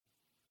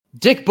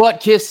Dick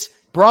Butkus,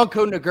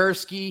 Bronco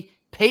Nagurski,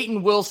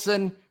 Payton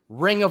Wilson,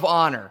 Ring of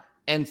Honor,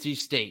 NC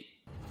State.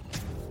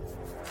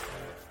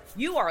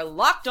 You are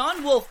Locked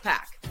On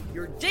Wolfpack,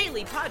 your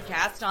daily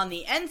podcast on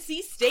the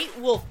NC State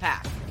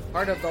Wolfpack,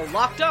 part of the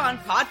Locked On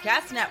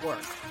Podcast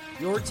Network,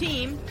 your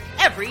team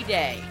every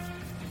day.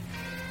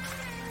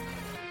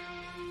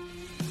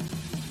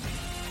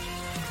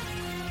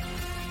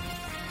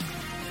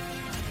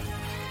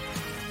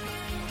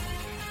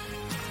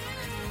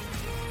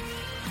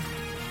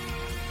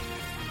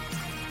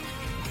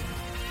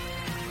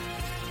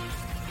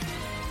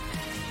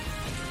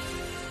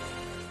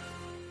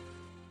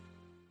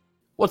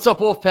 What's up,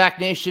 Wolfpack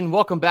Nation?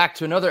 Welcome back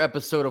to another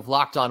episode of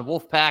Locked On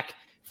Wolfpack,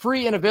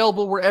 free and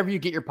available wherever you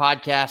get your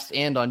podcasts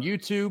and on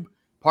YouTube,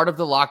 part of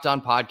the Locked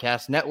On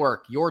Podcast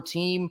Network, your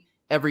team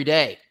every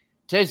day.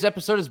 Today's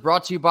episode is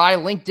brought to you by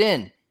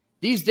LinkedIn.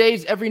 These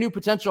days, every new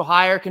potential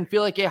hire can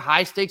feel like a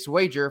high-stakes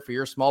wager for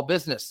your small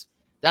business.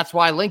 That's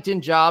why LinkedIn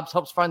Jobs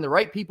helps find the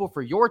right people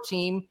for your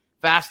team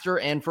faster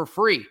and for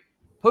free.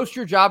 Post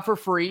your job for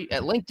free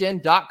at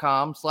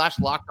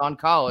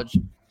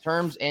linkedin.com/lockedoncollege.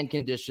 Terms and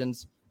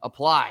conditions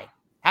apply.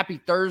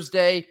 Happy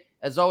Thursday.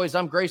 As always,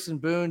 I'm Grayson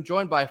Boone,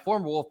 joined by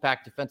former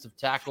Wolfpack defensive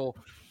tackle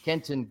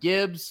Kenton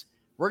Gibbs.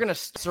 We're going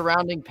to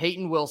surrounding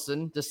Payton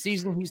Wilson, the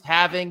season he's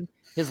having,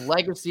 his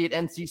legacy at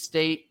NC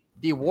State,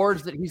 the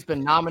awards that he's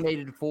been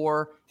nominated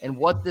for, and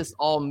what this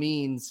all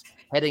means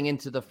heading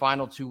into the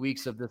final 2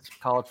 weeks of this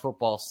college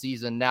football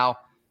season. Now,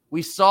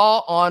 we saw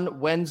on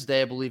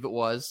Wednesday, I believe it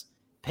was,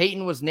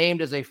 Payton was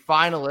named as a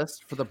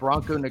finalist for the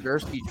Bronco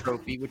Nagurski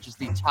Trophy, which is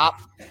the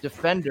top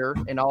defender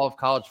in all of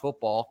college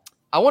football.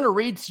 I want to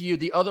read to you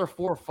the other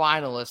four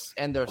finalists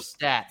and their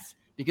stats,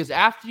 because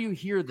after you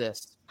hear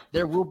this,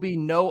 there will be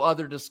no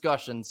other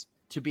discussions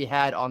to be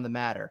had on the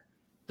matter.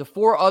 The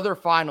four other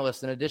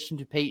finalists, in addition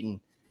to Payton: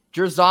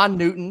 Jerzon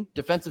Newton,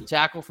 defensive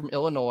tackle from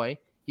Illinois.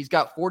 He's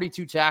got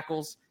 42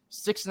 tackles,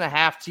 6.5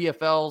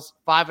 TFLs,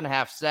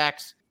 5.5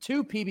 sacks,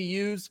 2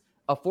 PBUs,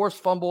 a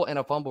forced fumble, and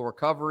a fumble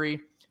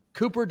recovery.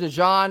 Cooper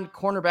DeJean,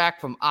 cornerback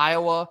from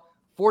Iowa,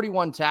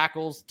 41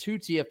 tackles, 2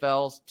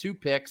 TFLs, 2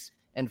 picks,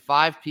 and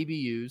 5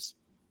 PBUs.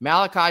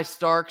 Malachi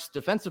Starks,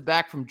 defensive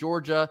back from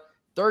Georgia,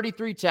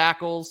 33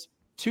 tackles,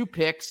 2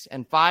 picks,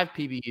 and 5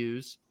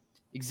 PBUs.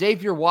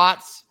 Xavier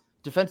Watts,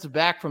 defensive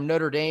back from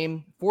Notre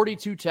Dame,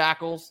 42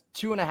 tackles,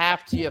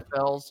 2.5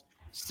 TFLs,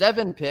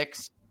 7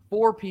 picks,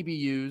 4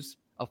 PBUs,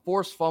 a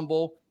forced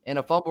fumble, and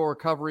a fumble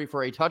recovery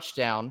for a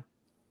touchdown.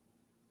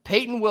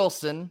 Payton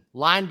Wilson,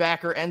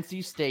 linebacker,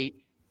 NC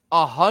State,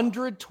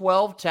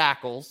 112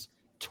 tackles,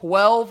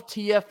 12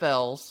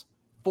 TFLs,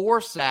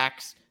 4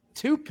 sacks,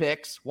 2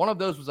 picks, one of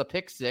those was a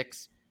pick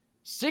six,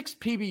 6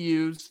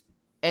 PBUs,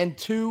 and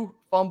 2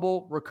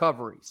 fumble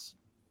recoveries.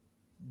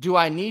 Do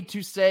I need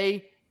to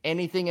say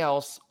anything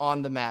else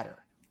on the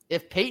matter?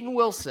 If Payton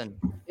Wilson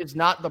is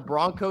not the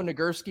Bronco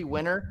Nagurski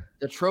winner,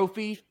 the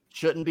trophy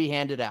shouldn't be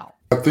handed out.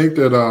 I think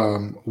that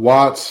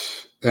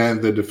Watts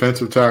and the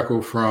defensive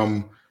tackle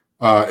from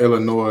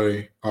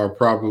Illinois are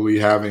probably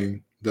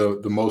having the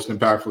most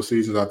impactful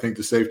seasons. I think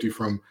the safety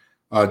from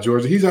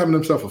Georgia, he's having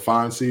himself a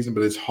fine season,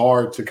 but it's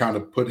hard to kind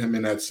of put him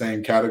in that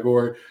same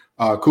category.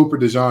 Cooper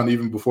DeJean,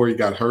 even before he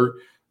got hurt,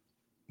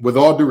 with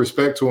all due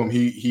respect to him,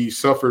 he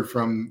suffered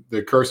from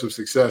the curse of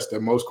success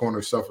that most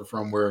corners suffer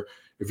from, where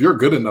if you're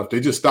good enough,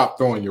 they just stop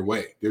throwing your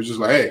way. They're just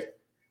like, hey,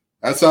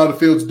 that side of the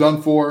field's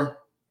done for,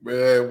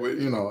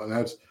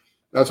 and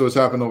that's what's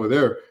happened over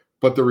there.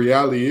 But the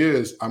reality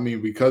is, I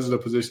mean, because of the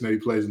position that he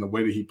plays and the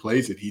way that he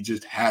plays it, he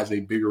just has a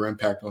bigger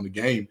impact on the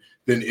game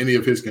than any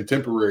of his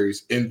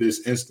contemporaries in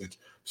this instance.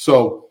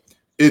 So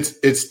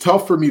it's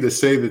tough for me to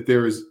say that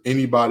there is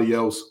anybody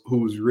else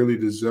who's really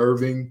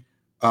deserving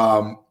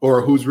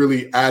or who's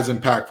really as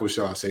impactful,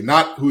 shall I say.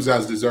 Not who's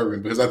as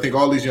deserving, because I think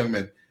all these young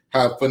men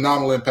have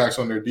phenomenal impacts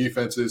on their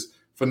defenses,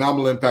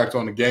 phenomenal impact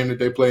on the game that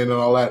they play in and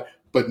all that,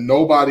 but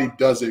nobody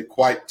does it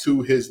quite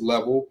to his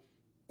level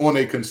on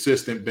a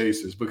consistent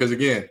basis. Because,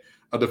 again,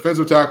 a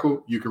defensive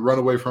tackle, you can run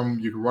away from him,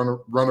 you can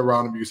run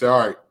around him, you can say,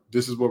 all right,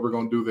 this is what we're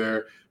going to do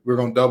there. We're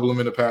going to double him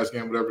in the pass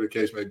game, whatever the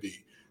case may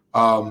be.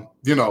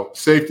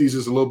 Safeties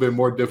is a little bit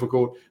more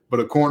difficult, but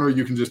a corner,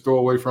 you can just throw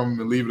away from him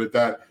and leave it at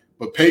that.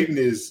 But Payton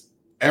is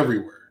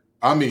everywhere.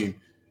 I mean,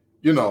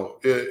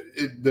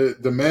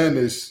 the man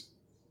is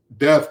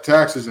death,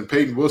 taxes, and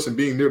Payton Wilson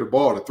being near the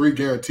ball, the 3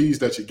 guarantees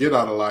that you get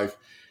out of life.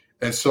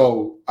 And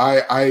so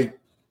I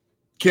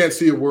can't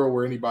see a world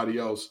where anybody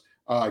else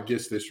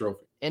gets this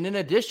trophy. And in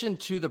addition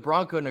to the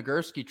Bronco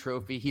Nagurski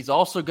Trophy, he's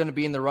also going to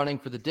be in the running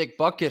for the Dick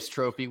Butkus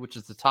Trophy, which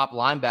is the top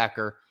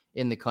linebacker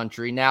in the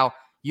country. Now,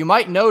 you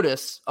might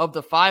notice of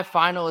the 5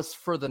 finalists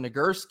for the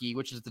Nagurski,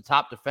 which is the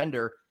top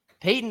defender,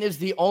 Payton is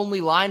the only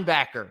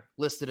linebacker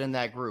listed in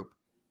that group.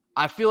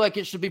 I feel like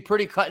it should be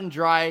pretty cut and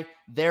dry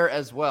there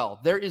as well.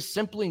 There is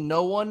simply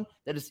no one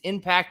that is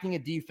impacting a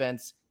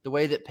defense the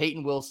way that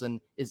Payton Wilson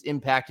is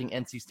impacting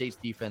NC State's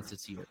defense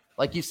this year.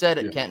 Like you said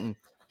at Kenton,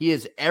 he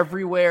is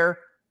everywhere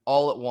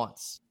all at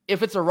once.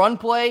 If it's a run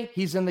play,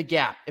 he's in the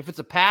gap. If it's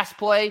a pass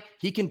play,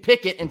 he can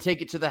pick it and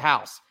take it to the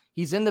house.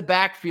 He's in the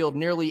backfield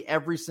nearly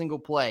every single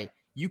play.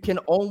 You can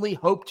only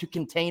hope to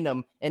contain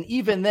him. And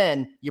even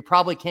then, you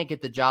probably can't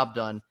get the job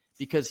done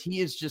because he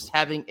is just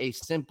having a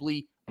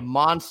simply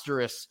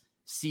monstrous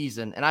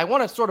season. And I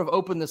want to sort of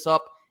open this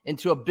up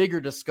into a bigger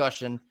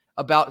discussion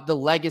about the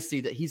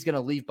legacy that he's going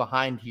to leave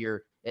behind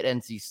here at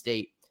NC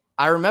State.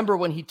 I remember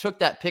when he took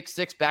that pick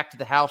six back to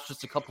the house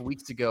just a couple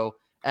weeks ago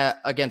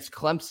against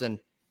Clemson.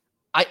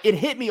 It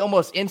hit me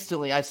almost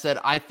instantly. I said,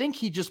 I think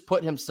he just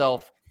put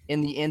himself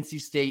in the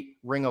NC State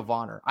Ring of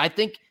Honor. I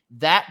think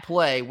that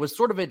play was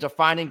sort of a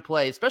defining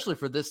play, especially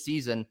for this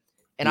season.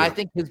 And I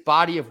think his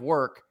body of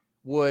work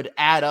would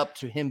add up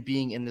to him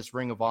being in this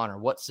Ring of Honor.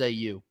 What say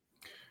you?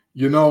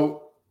 You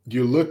know,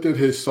 you looked at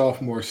his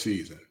sophomore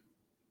season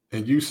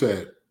and you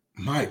said,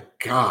 my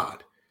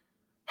God,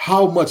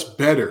 how much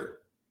better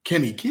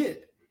can he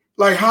get?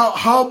 Like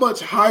how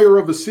much higher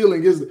of a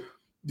ceiling is it?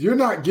 You're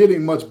not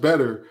getting much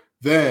better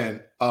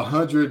than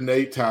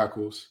 108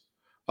 tackles,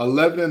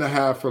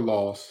 11.5 for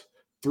loss,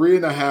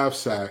 3.5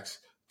 sacks,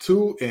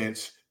 2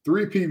 ints,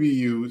 3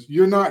 PBUs.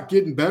 You're not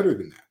getting better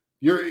than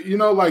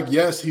that.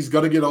 Yes, he's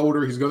going to get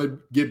older. He's going to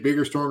get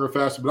bigger, stronger,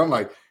 faster. But I'm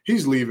like,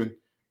 he's leaving.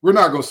 We're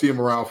not going to see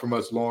him around for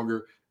much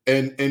longer.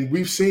 And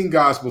we've seen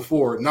guys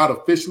before not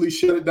officially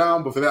shut it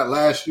down, but for that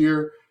last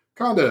year,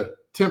 kind of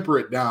temper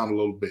it down a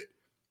little bit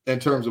in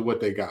terms of what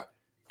they got.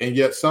 And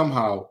yet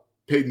somehow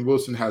Payton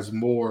Wilson has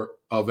more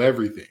of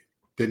everything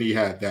than he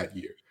had that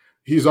year.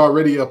 He's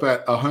already up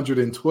at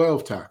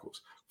 112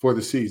 tackles for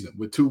the season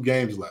with 2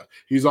 games left.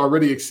 He's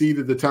already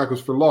exceeded the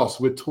tackles for loss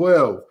with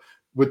 12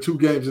 with 2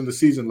 games in the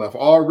season left.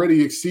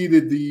 Already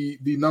exceeded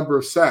the number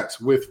of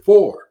sacks with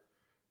 4.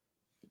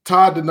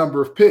 Tied the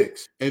number of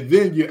picks. And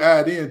then you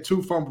add in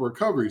 2 fumble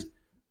recoveries.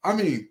 I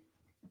mean,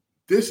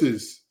 this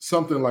is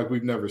something like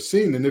we've never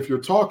seen. And if you're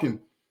talking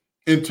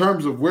in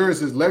terms of where is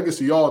his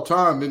legacy all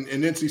time in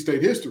NC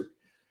State history,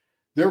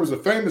 there was a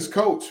famous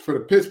coach for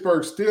the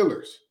Pittsburgh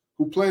Steelers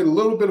who played a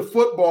little bit of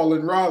football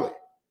in Raleigh.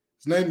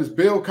 His name is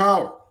Bill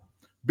Cowher.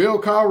 Bill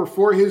Cowher,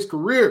 for his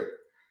career,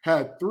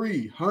 had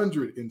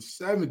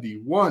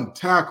 371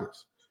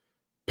 tackles.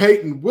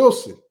 Payton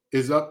Wilson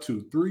is up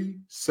to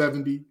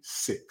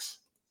 376.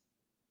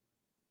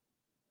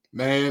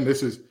 Man,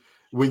 this is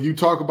when you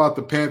talk about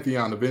the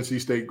pantheon of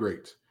NC State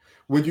greats,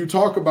 when you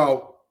talk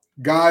about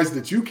guys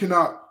that you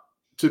cannot,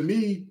 to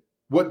me,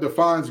 what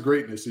defines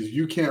greatness is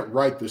you can't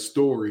write the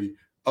story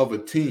of a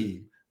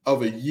team,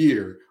 of a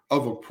year,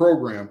 of a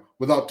program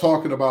without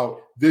talking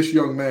about this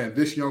young man,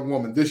 this young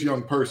woman, this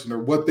young person, or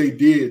what they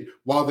did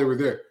while they were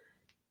there.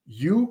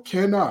 You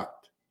cannot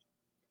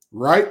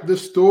write the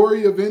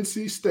story of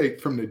NC State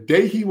from the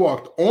day he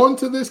walked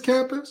onto this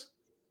campus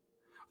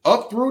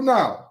up through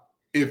now.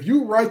 If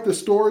you write the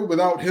story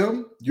without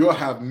him, you'll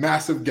have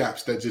massive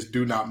gaps that just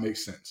do not make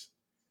sense.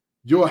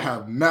 You'll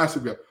have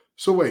massive gaps.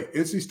 So wait,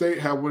 NC State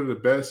had one of the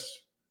best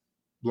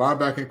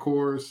linebacking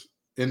cores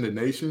in the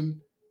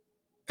nation.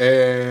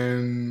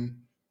 And,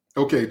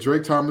 okay,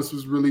 Drake Thomas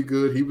was really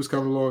good. He was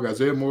coming along.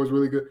 Isaiah Moore was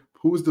really good.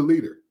 Who was the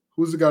leader?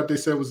 Who was the guy they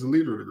said was the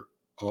leader?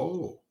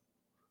 Oh.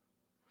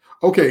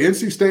 Okay,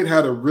 NC State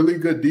had a really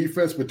good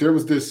defense, but there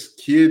was this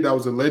kid that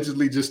was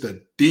allegedly just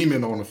a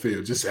demon on the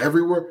field, just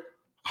everywhere.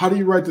 How do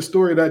you write the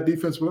story of that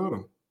defense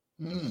without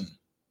him?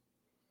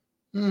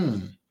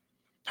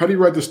 How do you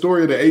write the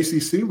story of the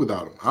ACC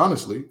without him,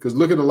 honestly? Because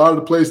look at a lot of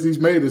the plays he's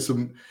made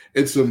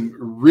in some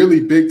really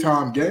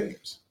big-time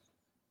games.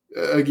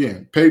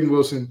 Again, Payton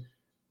Wilson,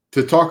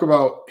 to talk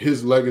about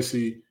his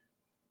legacy,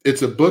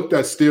 it's a book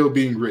that's still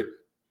being written,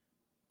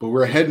 but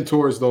we're heading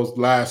towards those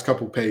last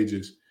couple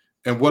pages,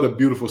 and what a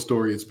beautiful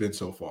story it's been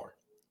so far.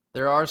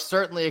 There are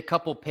certainly a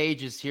couple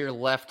pages here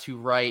left to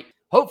write.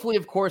 Hopefully,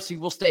 of course, he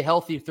will stay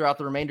healthy throughout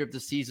the remainder of the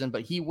season,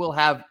 but he will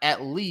have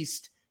at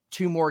least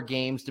 2 more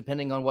games,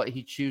 depending on what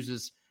he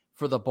chooses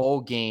for the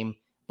bowl game.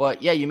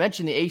 But yeah, you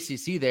mentioned the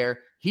ACC there.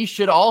 He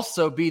should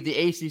also be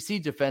the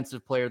ACC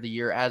Defensive Player of the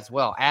Year as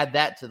well. Add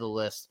that to the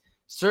list.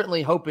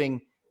 Certainly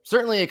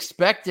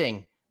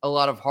expecting a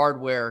lot of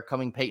hardware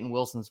coming Payton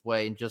Wilson's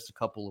way in just a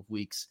couple of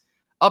weeks.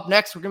 Up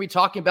next, we're going to be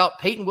talking about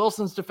Payton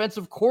Wilson's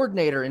defensive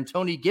coordinator and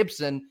Tony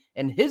Gibson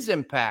and his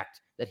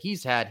impact that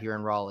he's had here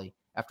in Raleigh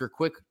after a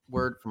quick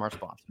word from our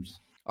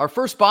sponsors. Our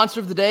first sponsor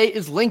of the day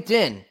is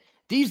LinkedIn.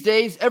 These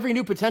days, every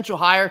new potential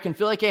hire can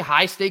feel like a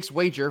high-stakes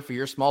wager for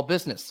your small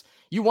business.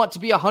 You want to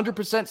be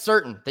 100%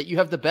 certain that you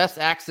have the best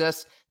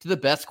access to the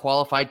best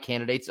qualified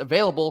candidates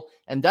available,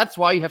 and that's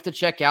why you have to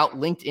check out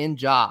LinkedIn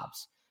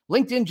Jobs.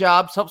 LinkedIn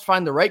Jobs helps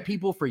find the right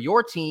people for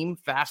your team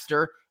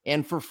faster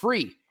and for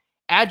free.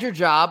 Add your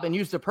job and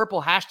use the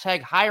purple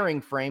hashtag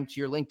hiring frame to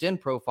your LinkedIn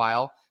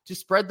profile to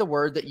spread the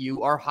word that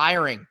you are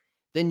hiring.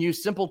 Then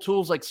use simple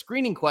tools like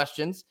screening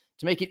questions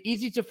to make it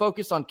easy to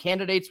focus on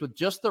candidates with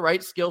just the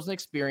right skills and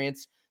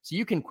experience so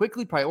you can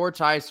quickly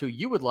prioritize who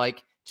you would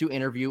like to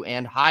interview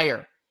and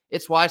hire.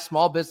 It's why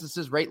small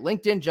businesses rate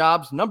LinkedIn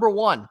Jobs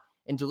 #1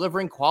 in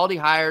delivering quality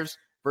hires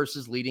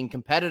versus leading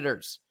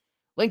competitors.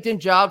 LinkedIn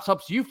Jobs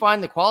helps you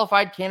find the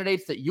qualified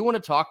candidates that you want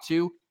to talk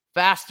to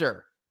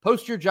faster.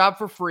 Post your job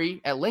for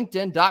free at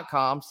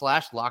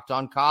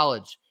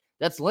linkedin.com/lockedoncollege.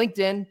 That's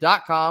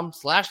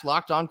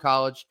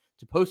linkedin.com/lockedoncollege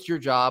to post your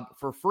job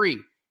for free.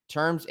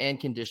 Terms and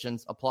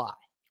conditions apply.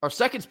 Our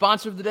second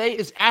sponsor of the day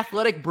is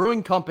Athletic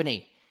Brewing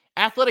Company.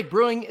 Athletic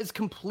Brewing is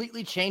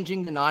completely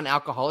changing the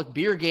non-alcoholic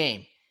beer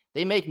game.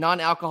 They make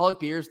non-alcoholic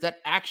beers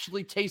that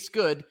actually taste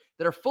good,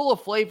 that are full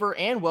of flavor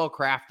and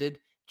well-crafted,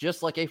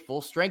 just like a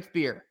full-strength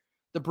beer.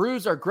 The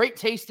brews are great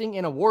tasting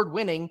and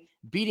award-winning,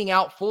 beating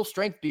out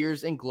full-strength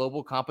beers in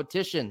global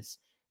competitions.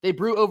 They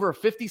brew over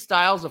 50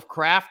 styles of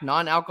craft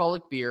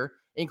non-alcoholic beer,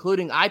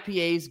 including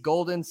IPAs,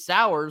 golden,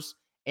 sours,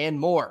 and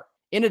more.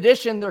 In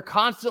addition, they're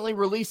constantly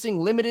releasing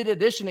limited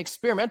edition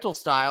experimental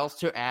styles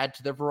to add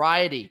to the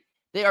variety.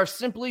 They are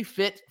simply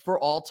fit for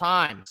all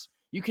times.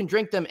 You can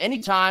drink them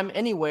anytime,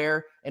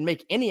 anywhere, and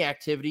make any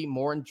activity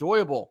more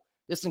enjoyable.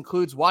 This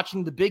includes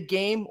watching the big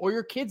game or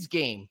your kids'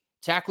 game,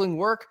 tackling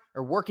work,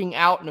 or working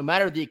out. No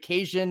matter the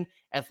occasion,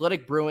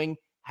 Athletic Brewing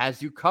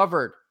has you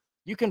covered.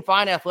 You can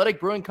find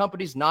Athletic Brewing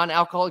Company's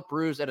non-alcoholic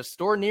brews at a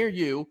store near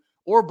you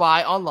or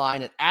buy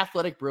online at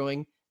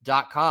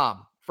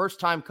athleticbrewing.com.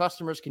 First-time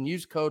customers can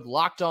use code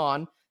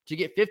LOCKEDON to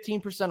get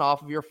 15%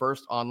 off of your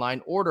first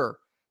online order.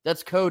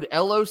 That's code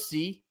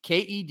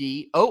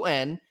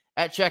LOCKEDON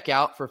at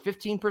checkout for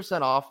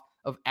 15% off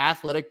of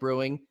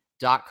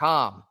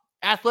athleticbrewing.com.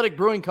 Athletic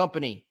Brewing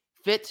Company,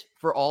 fit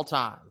for all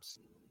times.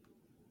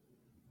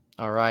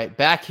 All right,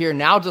 back here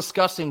now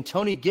discussing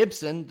Tony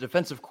Gibson,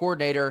 defensive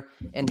coordinator,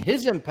 and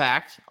his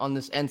impact on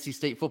this NC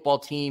State football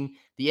team,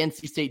 the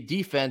NC State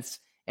defense,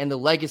 and the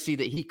legacy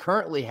that he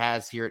currently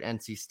has here at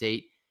NC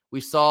State.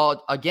 We saw,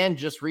 again,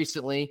 just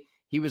recently,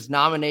 he was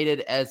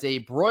nominated as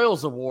a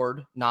Broyles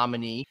Award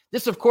nominee.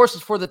 This, of course,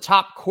 is for the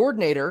top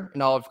coordinator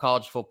in all of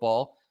college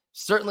football,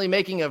 certainly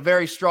making a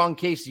very strong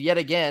case yet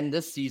again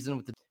this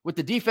season with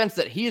the defense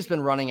that he has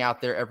been running out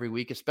there every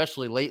week,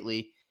 especially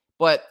lately.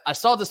 But I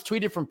saw this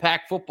tweeted from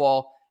Pack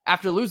Football.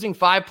 After losing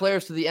 5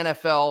 players to the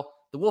NFL,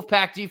 the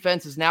Wolfpack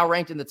defense is now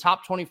ranked in the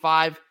top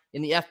 25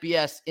 in the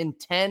FBS in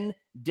 10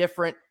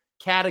 different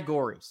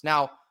categories.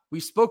 Now,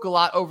 we spoke a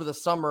lot over the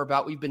summer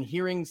about we've been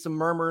hearing some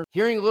murmurs,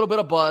 hearing a little bit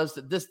of buzz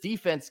that this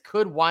defense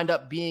could wind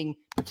up being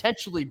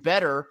potentially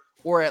better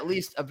or at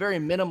least a very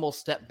minimal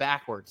step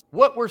backwards.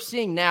 What we're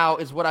seeing now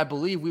is what I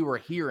believe we were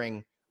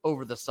hearing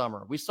over the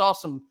summer. We saw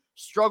some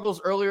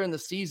struggles earlier in the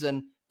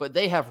season, but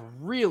they have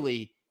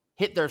really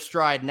hit their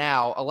stride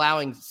now,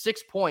 allowing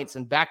 6 points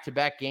in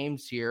back-to-back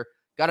games here.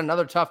 Got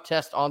another tough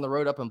test on the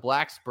road up in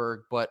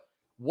Blacksburg, but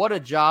what a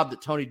job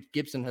that Tony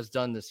Gibson has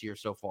done this year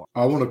so far.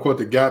 I want to quote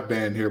the Gap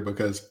Band here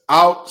because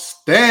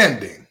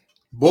outstanding.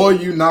 Boy,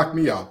 you knocked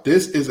me out.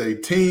 This is a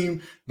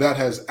team that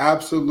has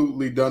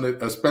absolutely done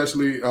it,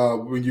 especially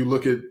when you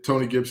look at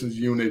Tony Gibson's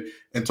unit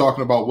and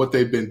talking about what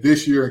they've been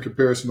this year in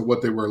comparison to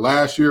what they were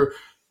last year.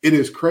 It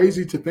is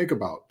crazy to think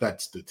about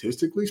that,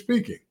 statistically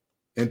speaking,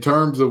 in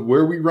terms of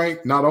where we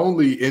rank, not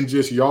only in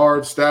just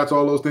yards, stats,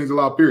 all those things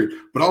allowed, period,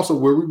 but also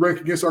where we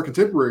rank against our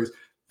contemporaries.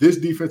 This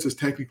defense is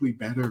technically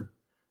better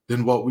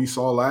than what we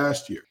saw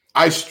last year.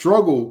 I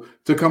struggle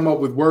to come up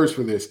with words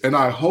for this, and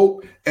I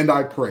hope and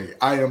I pray.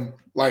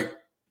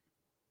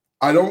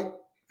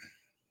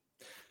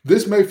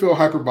 This may feel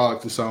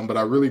hyperbolic to some, but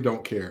I really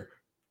don't care.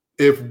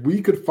 If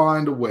we could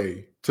find a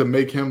way to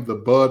make him the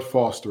Bud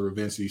Foster of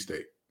NC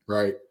State,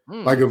 right?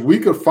 Like if we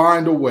could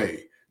find a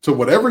way to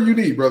whatever you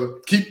need, brother,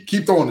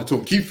 keep throwing it to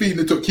him, keep feeding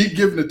it to him, keep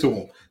giving it to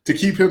him, to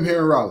keep him here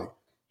in Raleigh,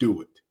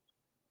 do it.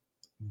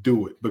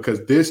 Do it,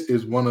 because this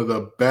is one of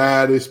the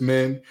baddest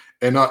men,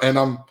 and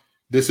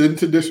this isn't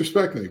to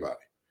disrespect anybody,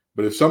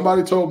 but if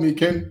somebody told me,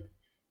 Ken,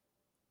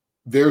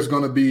 there's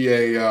going to be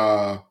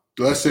a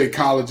let's say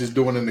college is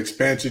doing an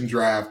expansion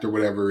draft or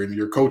whatever, and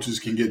your coaches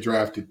can get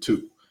drafted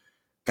too,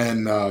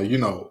 and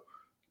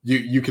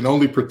you can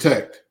only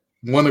protect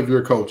one of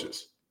your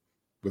coaches.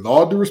 With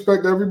all due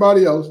respect to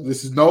everybody else,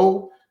 this is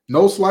no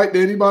slight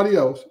to anybody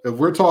else. If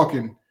we're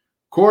talking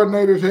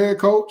coordinators, head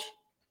coach,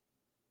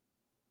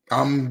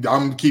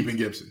 I'm keeping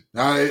Gibson.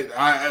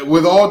 I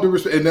with all due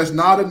respect, and that's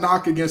not a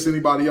knock against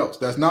anybody else.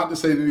 That's not to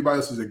say that anybody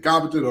else is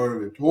incompetent or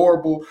they're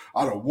horrible.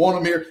 I don't want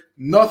them here.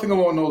 Nothing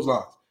along those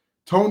lines.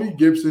 Tony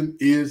Gibson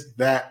is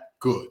that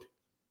good.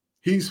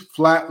 He's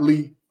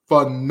flatly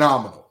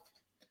phenomenal.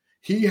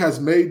 He has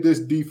made this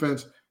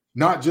defense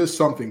not just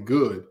something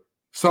good,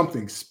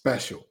 something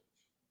special.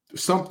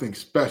 Something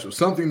special.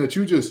 Something that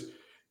you just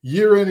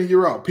year in and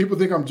year out. People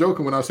think I'm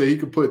joking when I say he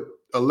could put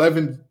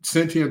 11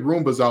 sentient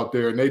Roombas out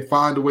there and they'd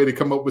find a way to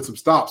come up with some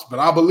stops. But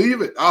I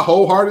believe it. I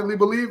wholeheartedly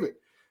believe it.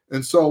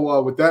 And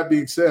so with that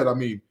being said, I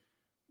mean,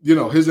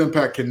 his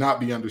impact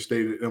cannot be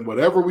understated. And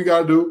whatever we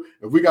got to do,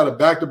 if we got to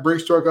back the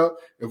Brinks truck up,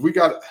 if we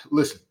got to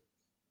listen,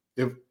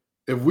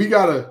 if we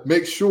got to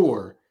make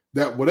sure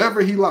that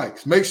whatever he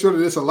likes, make sure that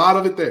there's a lot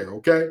of it there,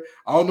 okay?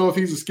 I don't know if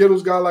he's a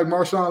Skittles guy like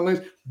Marshawn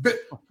Lynch.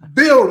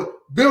 Build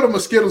him a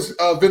Skittles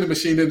vending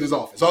machine in his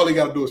office. All he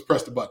got to do is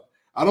press the button.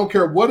 I don't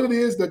care what it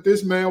is that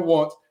this man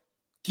wants.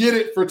 Get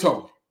it for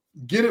Tony.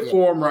 Get it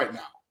for him right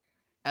now.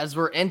 As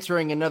we're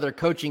entering another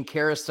coaching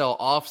carousel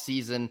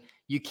offseason,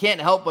 you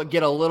can't help but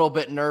get a little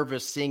bit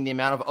nervous seeing the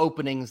amount of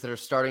openings that are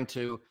starting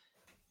to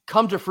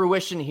come to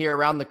fruition here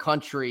around the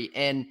country.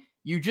 And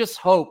you just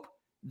hope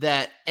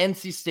that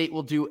NC State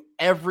will do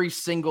every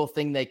single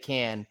thing they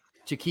can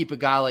to keep a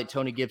guy like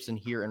Tony Gibson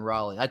here in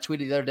Raleigh. I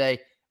tweeted the other day,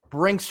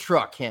 Brinks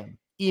truck him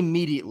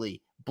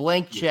immediately,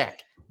 blank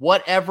check,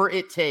 whatever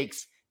it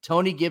takes.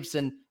 Tony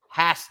Gibson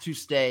has to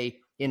stay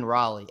in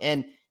Raleigh.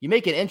 And you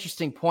make an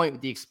interesting point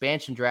with the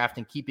expansion draft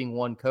and keeping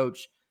one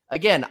coach.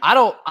 Again,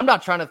 I'm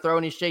not trying to throw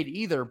any shade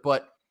either,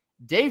 but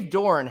Dave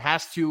Doran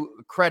has to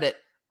credit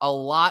a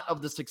lot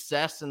of the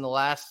success in the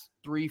last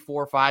 3,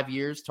 4, 5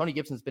 years. Tony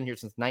Gibson's been here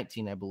since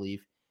 19, I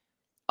believe.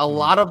 A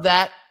lot of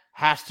that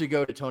has to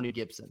go to Tony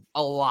Gibson.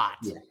 A lot.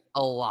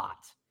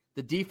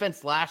 The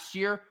defense last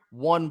year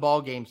won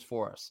ball games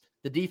for us.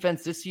 The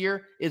defense this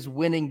year is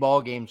winning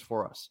ball games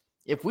for us.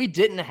 If we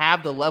didn't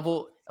have the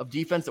level of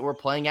defense that we're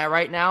playing at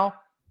right now,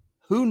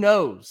 who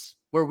knows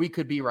where we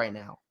could be right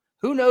now?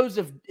 Who knows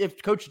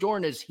if Coach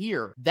Doran is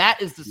here?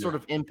 That is the sort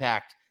of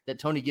impact that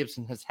Tony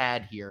Gibson has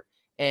had here.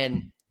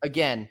 And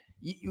again,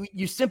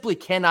 you simply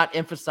cannot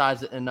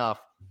emphasize it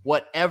enough.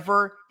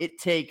 Whatever it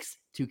takes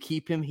to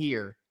keep him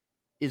here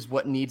is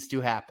what needs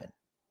to happen.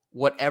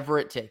 Whatever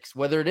it takes,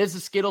 whether it is a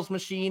Skittles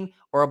machine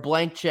or a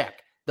blank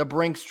check, the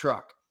Brinks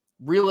truck,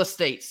 real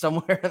estate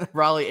somewhere in the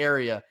Raleigh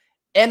area,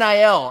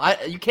 NIL.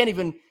 You can't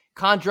even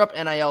conjure up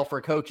NIL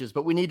for coaches,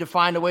 but we need to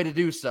find a way to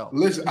do so.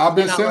 Listen, I've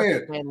been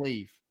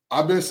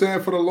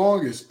saying for the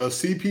longest, a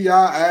CPI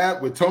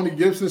ad with Tony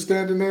Gibson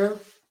standing there,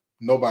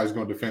 nobody's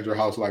going to defend your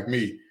house like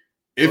me.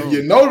 If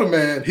you know the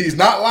man, he's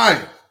not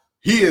lying.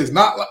 He is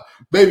not lying.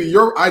 Baby,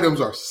 your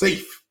items are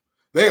safe.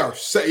 They are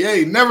safe. You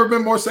ain't never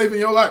been more safe in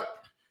your life.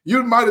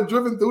 You might have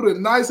driven through the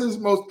nicest,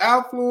 most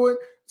affluent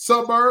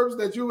suburbs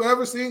that you've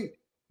ever seen.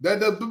 That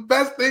the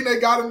best thing they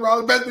got in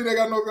Raleigh, best thing they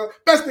got in North Carolina,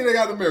 best thing they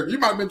got in America. You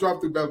might have been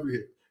driving through Beverly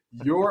Hills.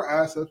 Your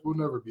assets will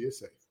never be as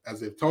safe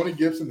as if Tony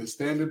Gibson is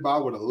standing by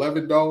with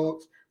 11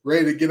 dogs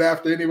ready to get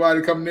after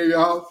anybody coming near your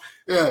house.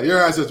 Yeah,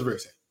 your assets are very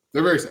safe.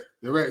 They're very safe.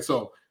 They're very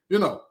so.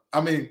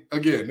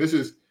 Again, this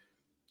is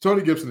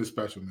Tony Gibson is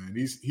special, man.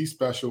 He's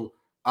special.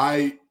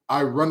 I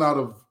run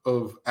out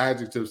of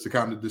adjectives to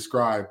kind of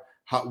describe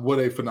what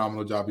a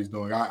phenomenal job he's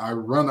doing. I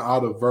run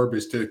out of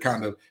verbiage to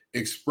kind of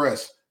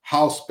express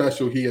how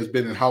special he has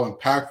been and how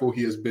impactful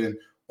he has been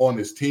on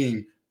his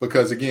team.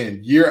 Because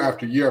again, year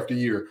after year after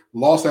year,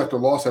 loss after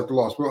loss after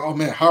loss. Well, oh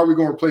man, how are we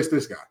going to replace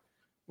this guy?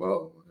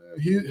 Well,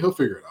 he'll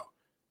figure it out.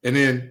 And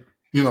then,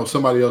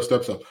 somebody else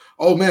steps up.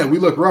 Oh man, we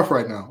look rough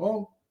right now.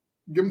 Oh,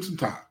 give him some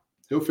time.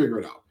 He'll figure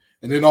it out.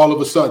 And then all of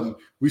a sudden,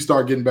 we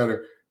start getting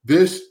better.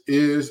 This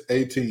is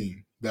a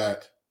team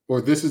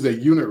this is a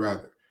unit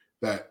rather,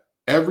 that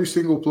every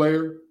single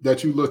player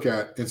that you look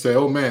at and say,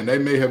 oh man, they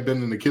may have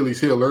been an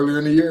Achilles heel earlier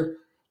in the year,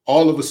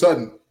 all of a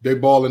sudden, they're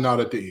balling out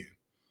at the end.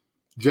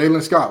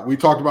 Jalen Scott, we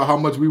talked about how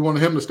much we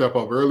wanted him to step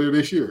up earlier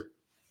this year.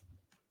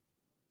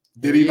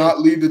 Did he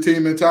not lead the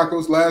team in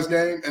tackles last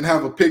game and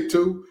have a pick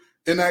 2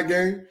 in that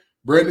game?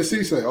 Brandon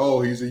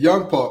Cisse, he's a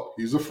young pup.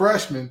 He's a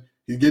freshman.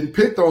 He's getting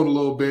picked on a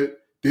little bit.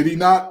 Did he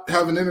not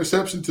have an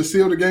interception to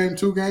seal the game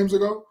 2 games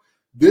ago?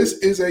 This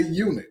is a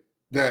unit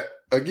that,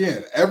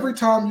 again, every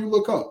time you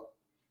look up,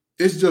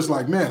 it's just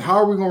like, man, how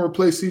are we going to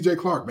replace C.J.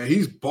 Clark? Man,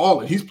 he's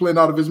balling. He's playing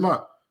out of his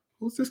mind.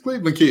 Who's this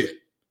Cleveland kid?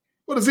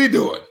 What is he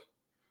doing?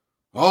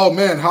 Oh,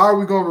 man, how are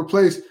we going to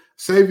replace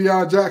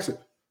Savion Jackson?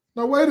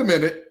 No, wait a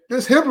minute.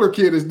 This Hibbler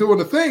kid is doing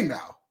the thing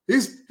now.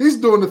 He's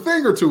doing a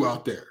thing or two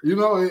out there.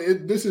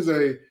 This is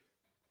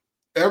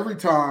every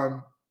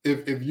time,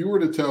 if you were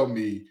to tell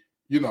me,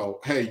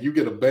 hey, you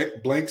get a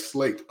blank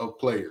slate of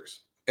players,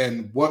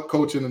 and what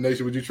coach in the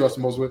nation would you trust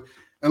the most with?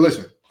 And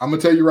listen, I'm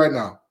going to tell you right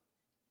now,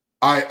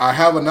 I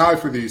have an eye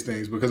for these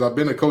things because I've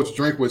been a Coach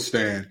Drinkwitz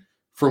stan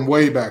from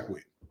way back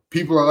when.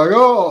 People are like,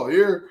 oh,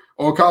 you're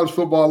on College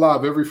Football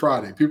Live every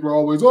Friday. People are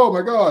always, oh,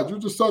 my God, you're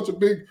just such a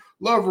big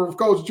lover of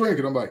Coach Drink.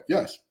 And I'm like,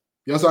 yes,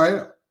 I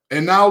am.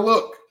 And now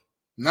look,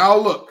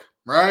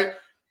 right?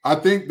 I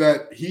think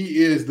that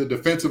he is the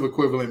defensive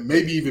equivalent,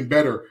 maybe even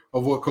better,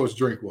 of what Coach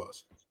Drink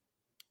was.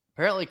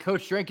 Apparently,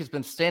 Coach Drink has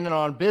been standing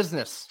on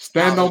business.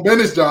 Stand on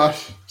business,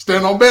 Josh.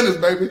 Stand on business,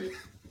 baby.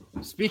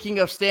 Speaking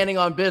of standing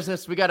on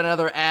business, we got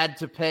another ad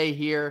to pay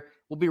here.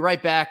 We'll be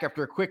right back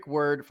after a quick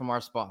word from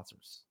our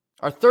sponsors.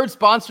 Our third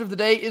sponsor of the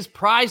day is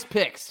Prize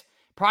Picks.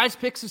 Prize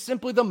Picks is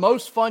simply the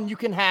most fun you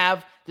can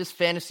have this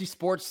fantasy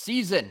sports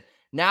season.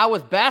 Now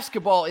with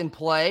basketball in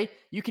play,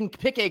 you can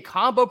pick a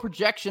combo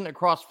projection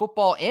across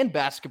football and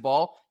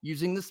basketball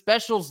using the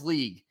Specials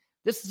League.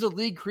 This is a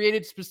league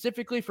created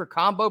specifically for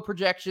combo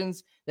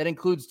projections that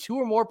includes 2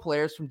 or more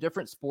players from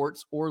different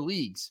sports or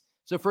leagues.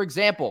 So for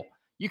example,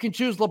 you can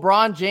choose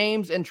LeBron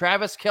James and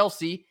Travis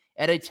Kelce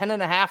at a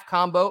 10.5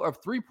 combo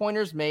of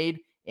 3-pointers made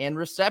and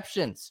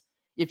receptions.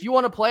 If you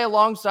want to play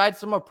alongside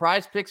some of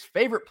Prize Picks'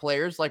 favorite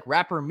players like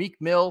rapper Meek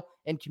Mill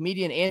and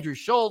comedian Andrew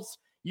Schultz,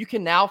 you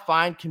can now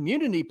find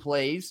community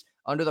plays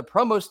under the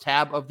promos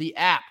tab of the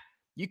app.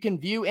 You can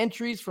view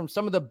entries from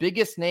some of the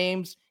biggest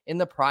names in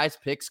the Prize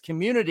Picks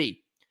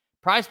community.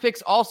 Prize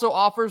Picks also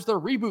offers the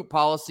reboot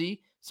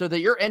policy so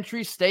that your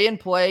entries stay in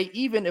play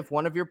even if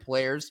one of your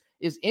players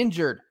is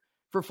injured.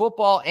 for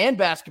football and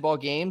basketball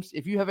games.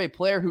 If you have a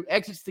player who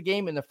exits the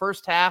game in the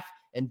first half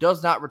and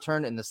does not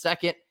return in the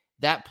second,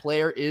 that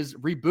player is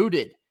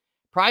rebooted.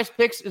 Prize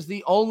Picks is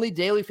the only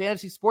daily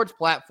fantasy sports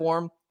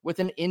platform with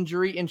an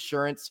injury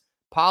insurance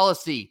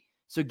policy.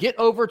 So get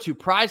over to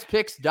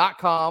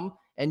prizepicks.com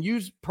and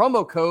use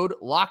promo code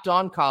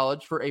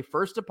LockedOnCollege for a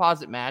first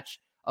deposit match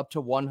up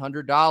to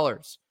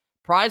 $100.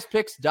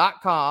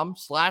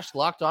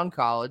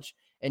 prizepicks.com/LockedOnCollege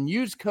and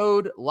use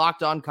code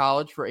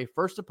LockedOnCollege for a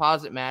first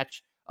deposit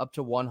match up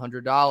to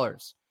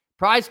 $100.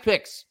 Prize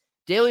Picks,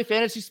 daily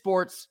fantasy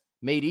sports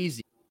made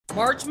easy.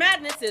 March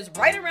Madness is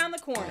right around the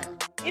corner.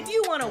 If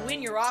you want to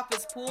win your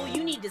office pool,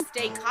 you need to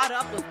stay caught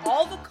up with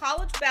all the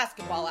college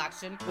basketball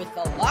action with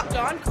the Locked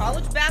On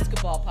College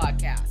Basketball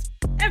Podcast.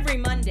 Every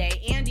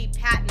Monday, Andy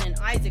Patton and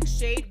Isaac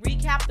Shade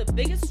recap the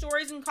biggest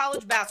stories in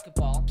college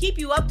basketball, keep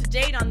you up to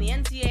date on the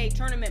NCAA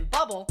tournament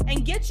bubble,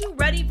 and get you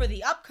ready for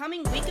the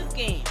upcoming week of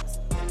games.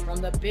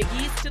 From the Big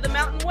East to the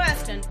Mountain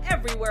West and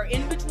everywhere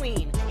in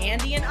between,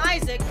 Andy and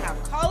Isaac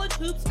have college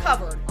hoops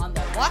covered on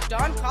the Locked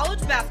On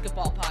College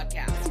Basketball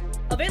Podcast.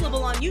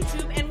 Available on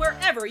YouTube and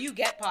wherever you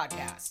get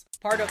podcasts.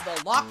 Part of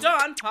the Locked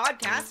On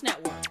Podcast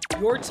Network.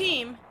 Your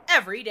team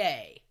every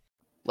day.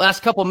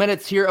 Last couple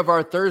minutes here of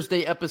our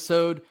Thursday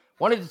episode.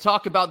 Wanted to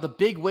talk about the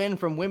big win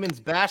from women's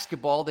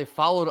basketball. They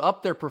followed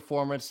up their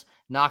performance,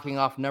 knocking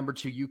off number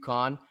 2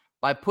 UConn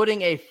by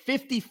putting a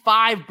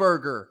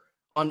 55-burger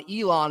on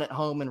Elon at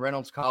home in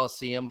Reynolds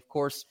Coliseum. Of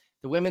course,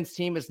 the women's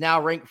team is now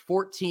ranked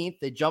 14th.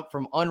 They jumped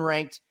from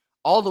unranked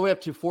all the way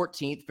up to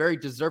 14th, very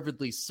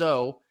deservedly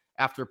so,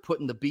 after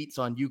putting the beats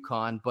on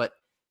UConn. But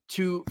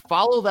to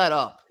follow that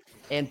up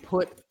and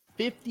put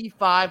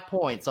 55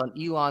 points on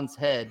Elon's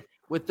head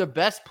with the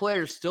best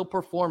players still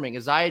performing,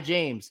 Isaiah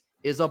James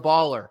is a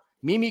baller.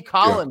 Mimi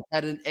Collins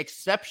had an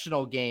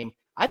exceptional game.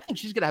 I think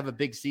she's going to have a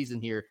big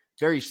season here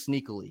very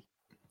sneakily.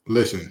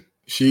 Listen,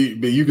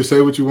 you can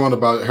say what you want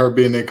about her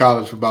being in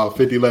college for about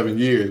 50, 11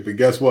 years, but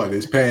guess what?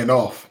 It's paying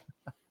off.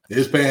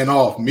 It's paying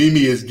off.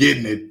 Mimi is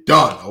getting it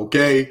done,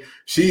 okay?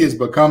 She is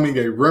becoming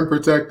a rim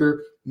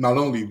protector. Not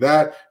only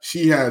that,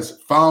 she has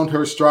found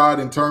her stride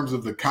in terms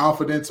of the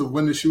confidence of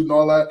when to shoot and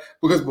all that,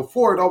 because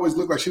before it always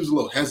looked like she was a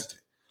little hesitant.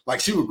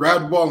 Like she would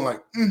grab the ball and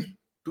like,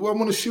 do I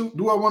want to shoot?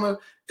 Do I want to?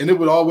 And it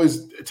would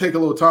always take a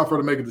little time for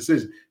her to make a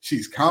decision.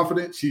 She's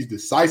confident. She's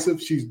decisive.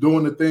 She's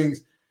doing the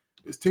things.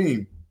 This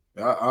team,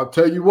 I'll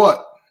tell you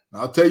what.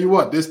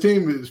 This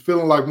team is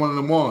feeling like one of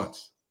them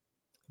ones.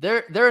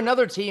 They're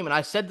another team, and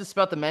I said this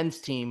about the men's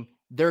team.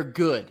 They're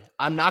good.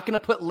 I'm not going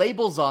to put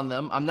labels on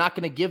them. I'm not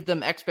going to give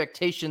them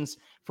expectations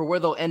for where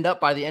they'll end up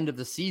by the end of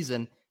the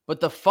season. But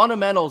the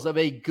fundamentals of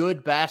a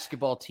good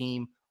basketball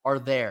team are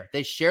there.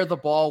 They share the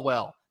ball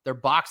well. They're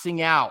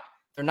boxing out.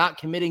 They're not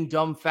committing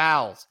dumb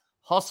fouls,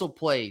 hustle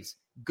plays,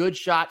 good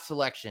shot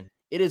selection.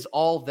 It is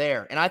all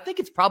there. And I think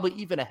it's probably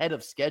even ahead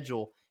of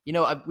schedule. You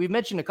know, we've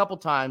mentioned a couple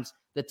times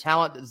the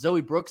talent that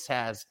Zoe Brooks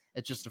has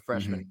as just a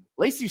freshman. Mm-hmm.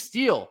 Lacey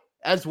Steele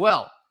as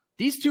well.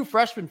 These two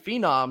freshman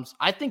phenoms,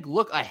 I think,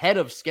 look ahead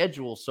of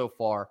schedule so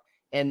far.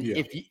 And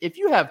if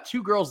you have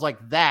two girls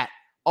like that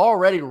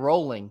already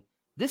rolling,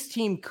 this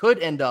team could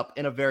end up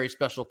in a very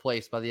special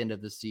place by the end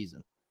of this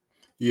season.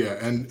 Yeah,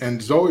 and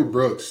Zoe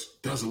Brooks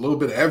does a little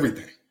bit of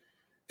everything.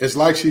 It's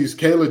like she's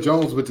Kayla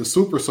Jones with the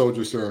super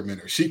soldier serum in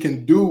her. She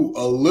can do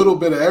a little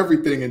bit of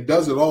everything and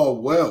does it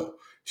all well.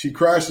 She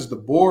crashes the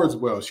boards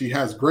well. She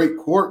has great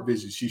court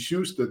vision. She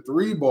shoots the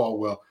three ball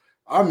well.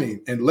 I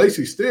mean, and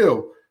Lacey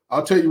Steele,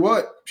 I'll tell you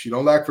what, she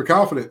don't lack for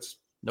confidence.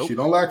 Nope. She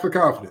don't lack for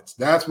confidence.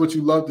 That's what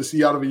you love to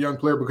see out of a young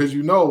player, because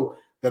you know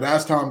that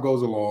as time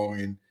goes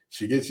along and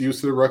she gets used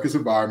to the ruckus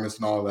environments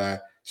and all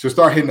that, she'll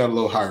start hitting at a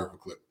little higher of a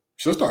clip.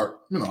 She'll start,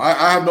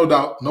 I have no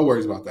doubt, no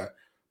worries about that.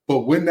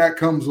 But when that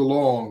comes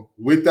along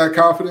with that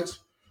confidence,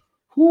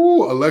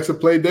 Alexa,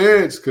 play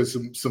dead, because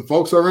some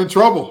folks are in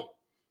trouble.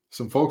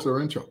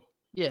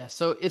 Yeah,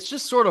 so it's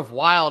just sort of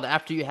wild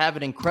after you have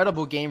an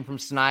incredible game from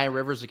Sanaya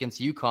Rivers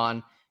against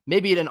UConn,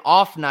 maybe at an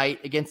off night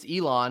against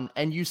Elon,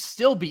 and you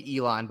still beat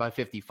Elon by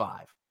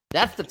 55.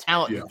 That's the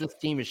talent that this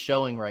team is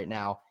showing right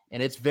now,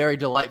 and it's very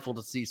delightful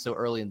to see so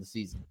early in the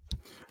season.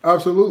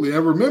 Absolutely.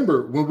 And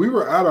remember, when we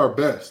were at our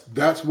best,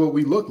 that's what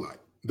we looked like.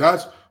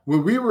 That's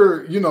when we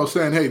were,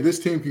 saying, hey, this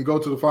team can go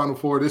to the Final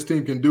Four, this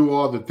team can do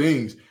all the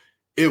things.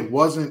 It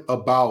wasn't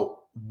about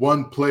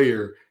one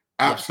player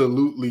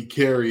absolutely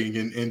carrying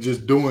and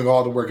just doing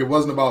all the work. It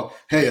wasn't about,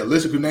 hey,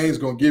 Alyssa Cunnane is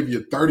going to give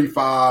you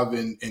 35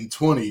 and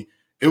 20.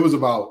 It was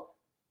about,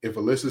 if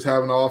Alyssa's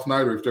having an off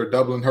night or if they're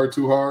doubling her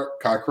too hard,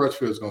 Kai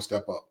Crutchfield is going to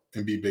step up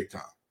and be big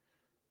time.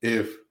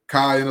 If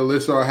Kai and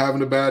Alyssa are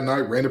having a bad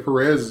night, Raina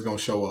Perez is going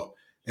to show up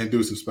and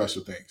do some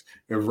special things.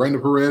 If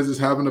Raina Perez is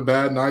having a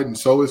bad night and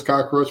so is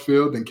Kai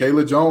Crutchfield, then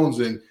Kayla Jones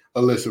and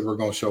Alyssa were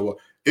going to show up.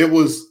 It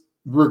was,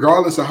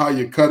 regardless of how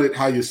you cut it,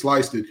 how you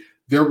sliced it,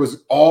 there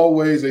was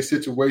always a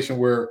situation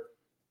where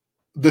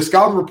the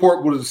scouting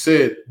report would have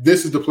said,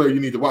 this is the player you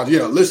need to watch.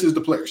 Yeah, Alyssa is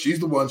the player. She's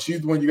the one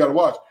you got to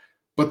watch.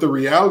 But the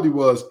reality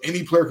was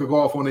any player could go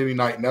off on any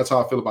night, and that's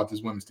how I feel about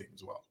this women's team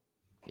as well.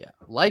 Yeah,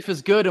 life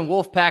is good in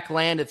Wolfpack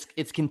land.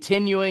 It's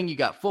continuing. You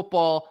got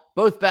football,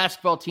 both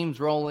basketball teams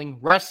rolling,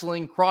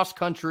 wrestling, cross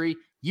country,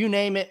 you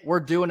name it. We're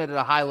doing it at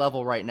a high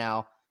level right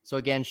now. So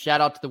again,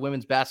 shout out to the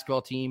women's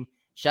basketball team.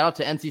 Shout out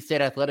to NC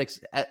State athletics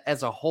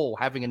as a whole,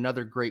 having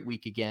another great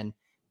week again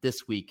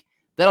this week.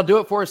 That'll do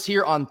it for us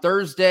here on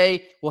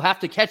Thursday. We'll have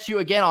to catch you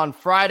again on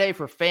Friday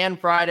for Fan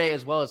Friday,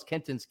 as well as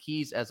Kenton's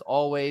Keys, as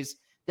always.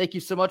 Thank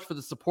you so much for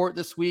the support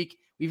this week.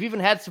 We've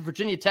even had some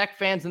Virginia Tech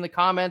fans in the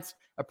comments.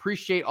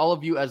 Appreciate all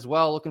of you as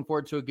well. Looking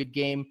forward to a good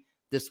game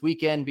this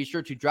weekend. Be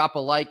sure to drop a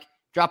like,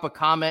 drop a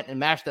comment, and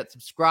mash that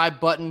subscribe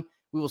button.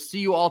 We will see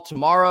you all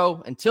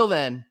tomorrow. Until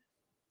then,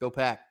 go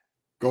Pack.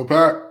 Go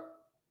Pack.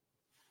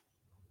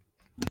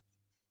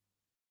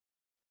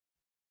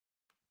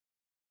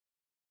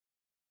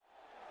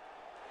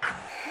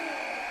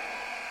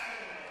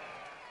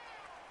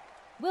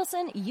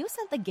 Wilson, you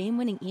sent the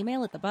game-winning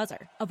email at the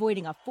buzzer,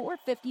 avoiding a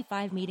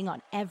 4:55 meeting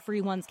on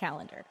everyone's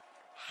calendar.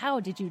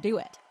 How did you do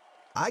it?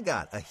 I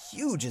got a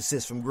huge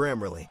assist from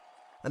Grammarly,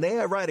 an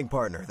AI writing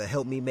partner that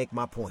helped me make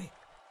my point.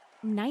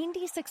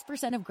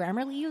 96% of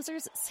Grammarly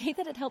users say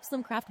that it helps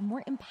them craft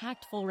more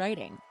impactful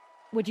writing.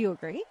 Would you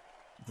agree?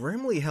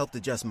 Grammarly helped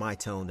adjust my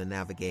tone to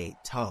navigate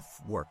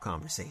tough work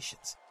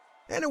conversations.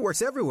 And it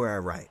works everywhere I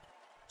write,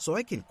 so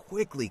I can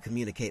quickly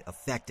communicate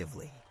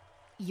effectively.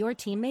 Your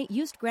teammate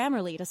used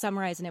Grammarly to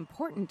summarize an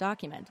important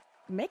document,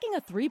 making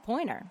a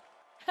 3-pointer.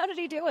 How did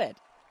he do it?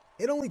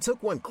 It only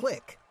took one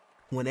click.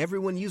 When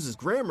everyone uses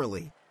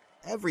Grammarly,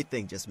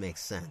 everything just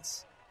makes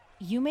sense.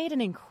 You made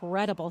an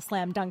incredible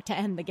slam dunk to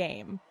end the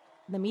game.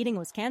 The meeting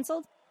was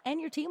canceled,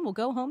 and your team will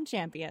go home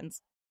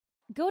champions.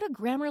 Go to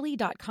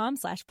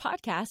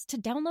Grammarly.com/podcast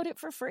to download it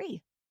for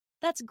free.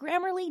 That's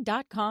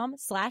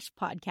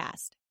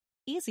Grammarly.com/podcast.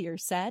 Easier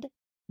said,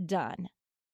 done.